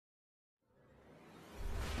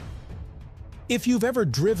If you've ever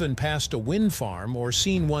driven past a wind farm or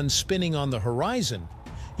seen one spinning on the horizon,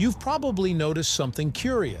 you've probably noticed something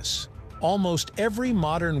curious. Almost every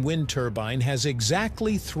modern wind turbine has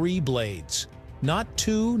exactly 3 blades. Not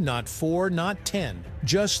 2, not 4, not 10,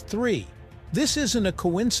 just 3. This isn't a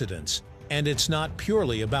coincidence, and it's not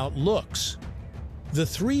purely about looks. The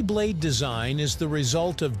 3-blade design is the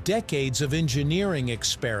result of decades of engineering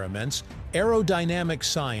experiments, aerodynamic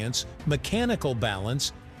science, mechanical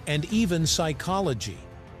balance, and even psychology.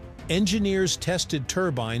 Engineers tested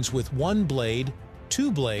turbines with 1 blade,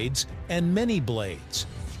 2 blades, and many blades.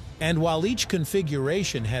 And while each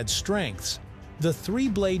configuration had strengths, the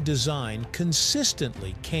 3-blade design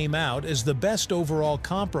consistently came out as the best overall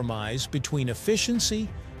compromise between efficiency,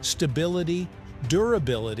 stability,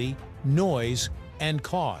 durability, noise, and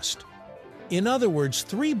cost. In other words,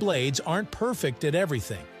 3 blades aren't perfect at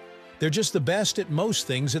everything. They're just the best at most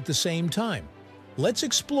things at the same time. Let's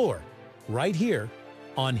explore, right here,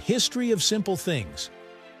 on History of Simple Things.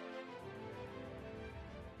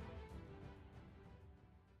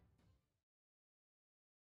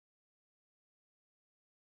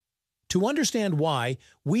 To understand why,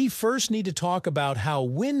 we first need to talk about how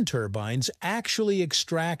wind turbines actually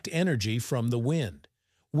extract energy from the wind.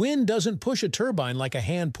 Wind doesn't push a turbine like a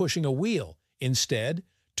hand pushing a wheel. Instead,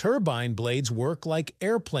 turbine blades work like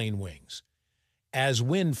airplane wings. As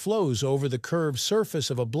wind flows over the curved surface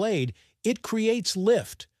of a blade, it creates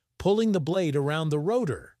lift, pulling the blade around the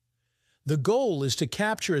rotor. The goal is to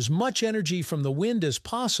capture as much energy from the wind as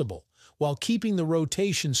possible while keeping the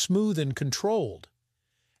rotation smooth and controlled.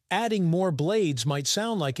 Adding more blades might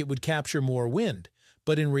sound like it would capture more wind,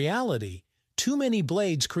 but in reality, too many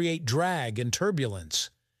blades create drag and turbulence.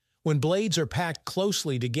 When blades are packed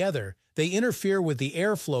closely together, they interfere with the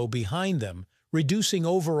airflow behind them, reducing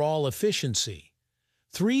overall efficiency.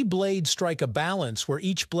 3 blades strike a balance where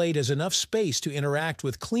each blade has enough space to interact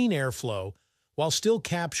with clean airflow while still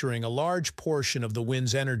capturing a large portion of the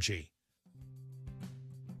wind's energy.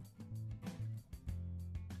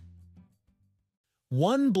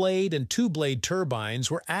 One-blade and 2-blade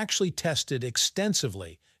turbines were actually tested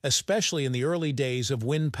extensively, especially in the early days of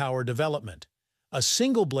wind power development. A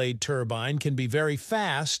single-blade turbine can be very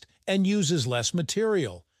fast and uses less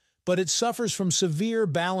material, but it suffers from severe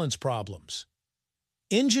balance problems.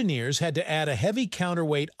 Engineers had to add a heavy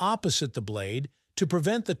counterweight opposite the blade to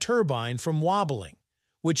prevent the turbine from wobbling,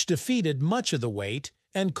 which defeated much of the weight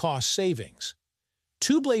and cost savings.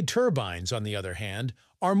 2-blade turbines, on the other hand,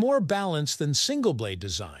 are more balanced than single-blade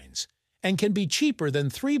designs and can be cheaper than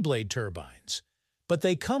 3-blade turbines, but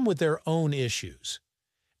they come with their own issues.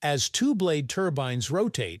 As 2-blade turbines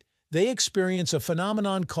rotate, they experience a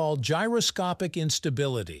phenomenon called gyroscopic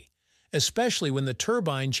instability, especially when the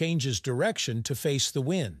turbine changes direction to face the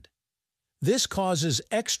wind. This causes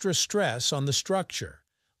extra stress on the structure,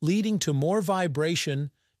 leading to more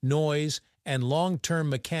vibration, noise, and long-term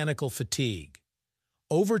mechanical fatigue.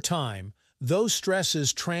 Over time, those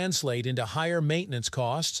stresses translate into higher maintenance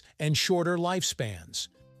costs and shorter lifespans.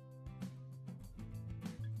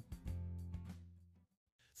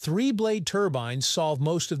 3-blade turbines solve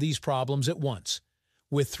most of these problems at once.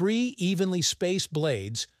 With 3 evenly spaced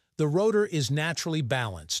blades, the rotor is naturally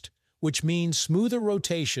balanced, which means smoother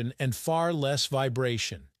rotation and far less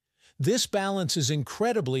vibration. This balance is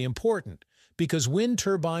incredibly important because wind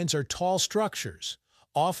turbines are tall structures,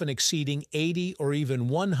 often exceeding 80 or even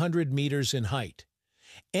 100 meters in height.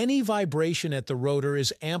 Any vibration at the rotor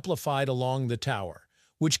is amplified along the tower,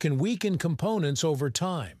 which can weaken components over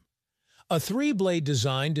time. A 3-blade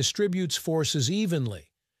design distributes forces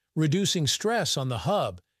evenly, reducing stress on the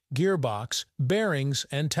hub, gearbox, bearings,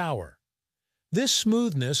 and tower. This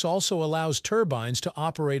smoothness also allows turbines to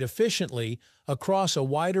operate efficiently across a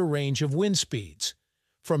wider range of wind speeds,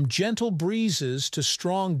 from gentle breezes to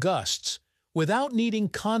strong gusts, without needing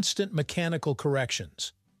constant mechanical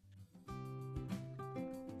corrections.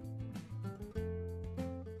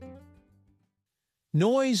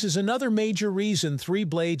 Noise is another major reason 3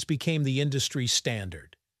 blades became the industry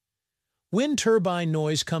standard. Wind turbine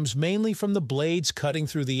noise comes mainly from the blades cutting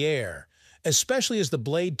through the air, especially as the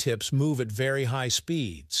blade tips move at very high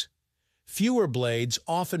speeds. Fewer blades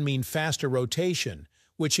often mean faster rotation,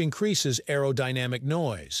 which increases aerodynamic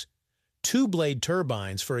noise. 2-blade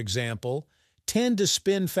turbines, for example, tend to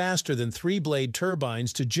spin faster than 3-blade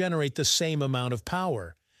turbines to generate the same amount of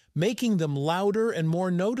power, making them louder and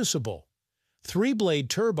more noticeable. 3-blade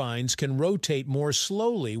turbines can rotate more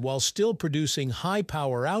slowly while still producing high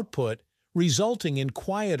power output, resulting in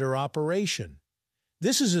quieter operation.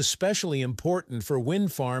 This is especially important for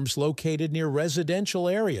wind farms located near residential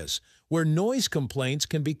areas, where noise complaints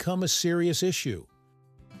can become a serious issue.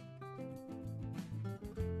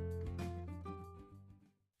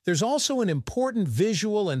 There's also an important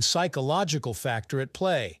visual and psychological factor at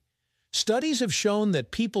play. Studies have shown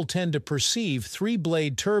that people tend to perceive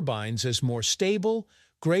three-blade turbines as more stable,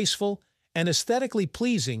 graceful, and aesthetically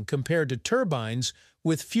pleasing compared to turbines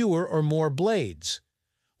with fewer or more blades.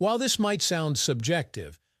 While this might sound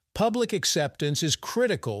subjective, public acceptance is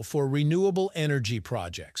critical for renewable energy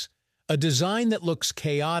projects. A design that looks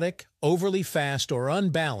chaotic, overly fast, or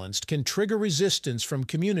unbalanced can trigger resistance from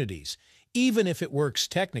communities, even if it works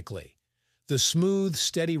technically. The smooth,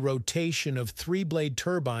 steady rotation of three-blade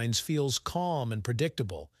turbines feels calm and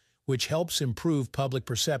predictable, which helps improve public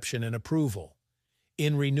perception and approval.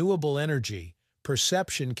 In renewable energy,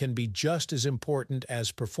 perception can be just as important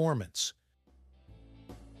as performance.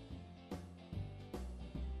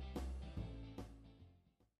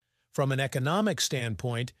 From an economic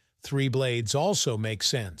standpoint, three blades also make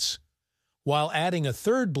sense. While adding a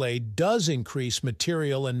third blade does increase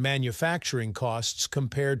material and manufacturing costs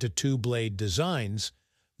compared to two-blade designs,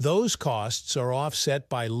 those costs are offset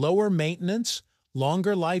by lower maintenance,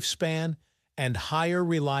 longer lifespan, and higher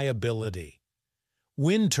reliability.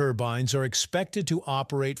 Wind turbines are expected to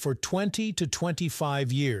operate for 20 to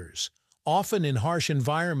 25 years, often in harsh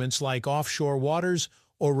environments like offshore waters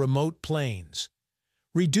or remote plains.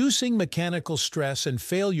 Reducing mechanical stress and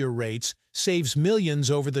failure rates saves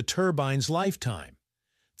millions over the turbine's lifetime.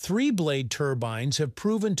 Three-blade turbines have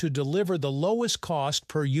proven to deliver the lowest cost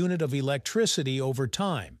per unit of electricity over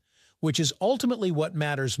time, which is ultimately what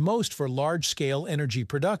matters most for large-scale energy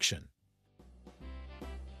production.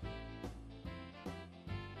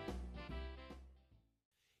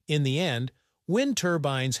 In the end, wind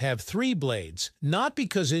turbines have three blades, not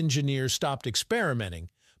because engineers stopped experimenting,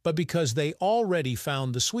 but because they already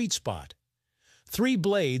found the sweet spot. Three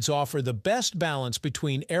blades offer the best balance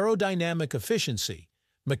between aerodynamic efficiency,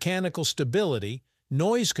 mechanical stability,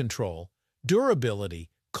 noise control, durability,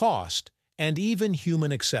 cost, and even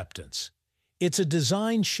human acceptance. It's a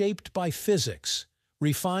design shaped by physics,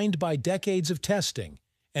 refined by decades of testing,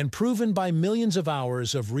 and proven by millions of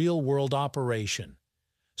hours of real-world operation.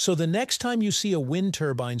 So the next time you see a wind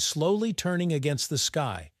turbine slowly turning against the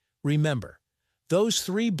sky, remember, those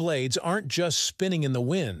three blades aren't just spinning in the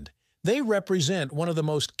wind. They represent one of the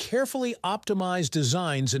most carefully optimized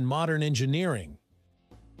designs in modern engineering.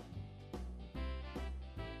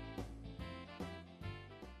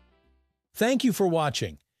 Thank you for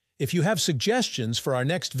watching. If you have suggestions for our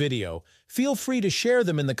next video, feel free to share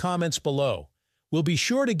them in the comments below. We'll be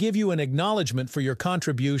sure to give you an acknowledgement for your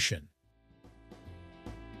contribution.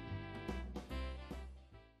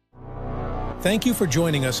 Thank you for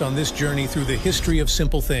joining us on this journey through the history of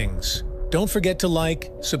simple things. Don't forget to like,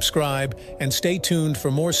 subscribe, and stay tuned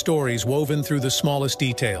for more stories woven through the smallest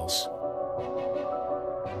details.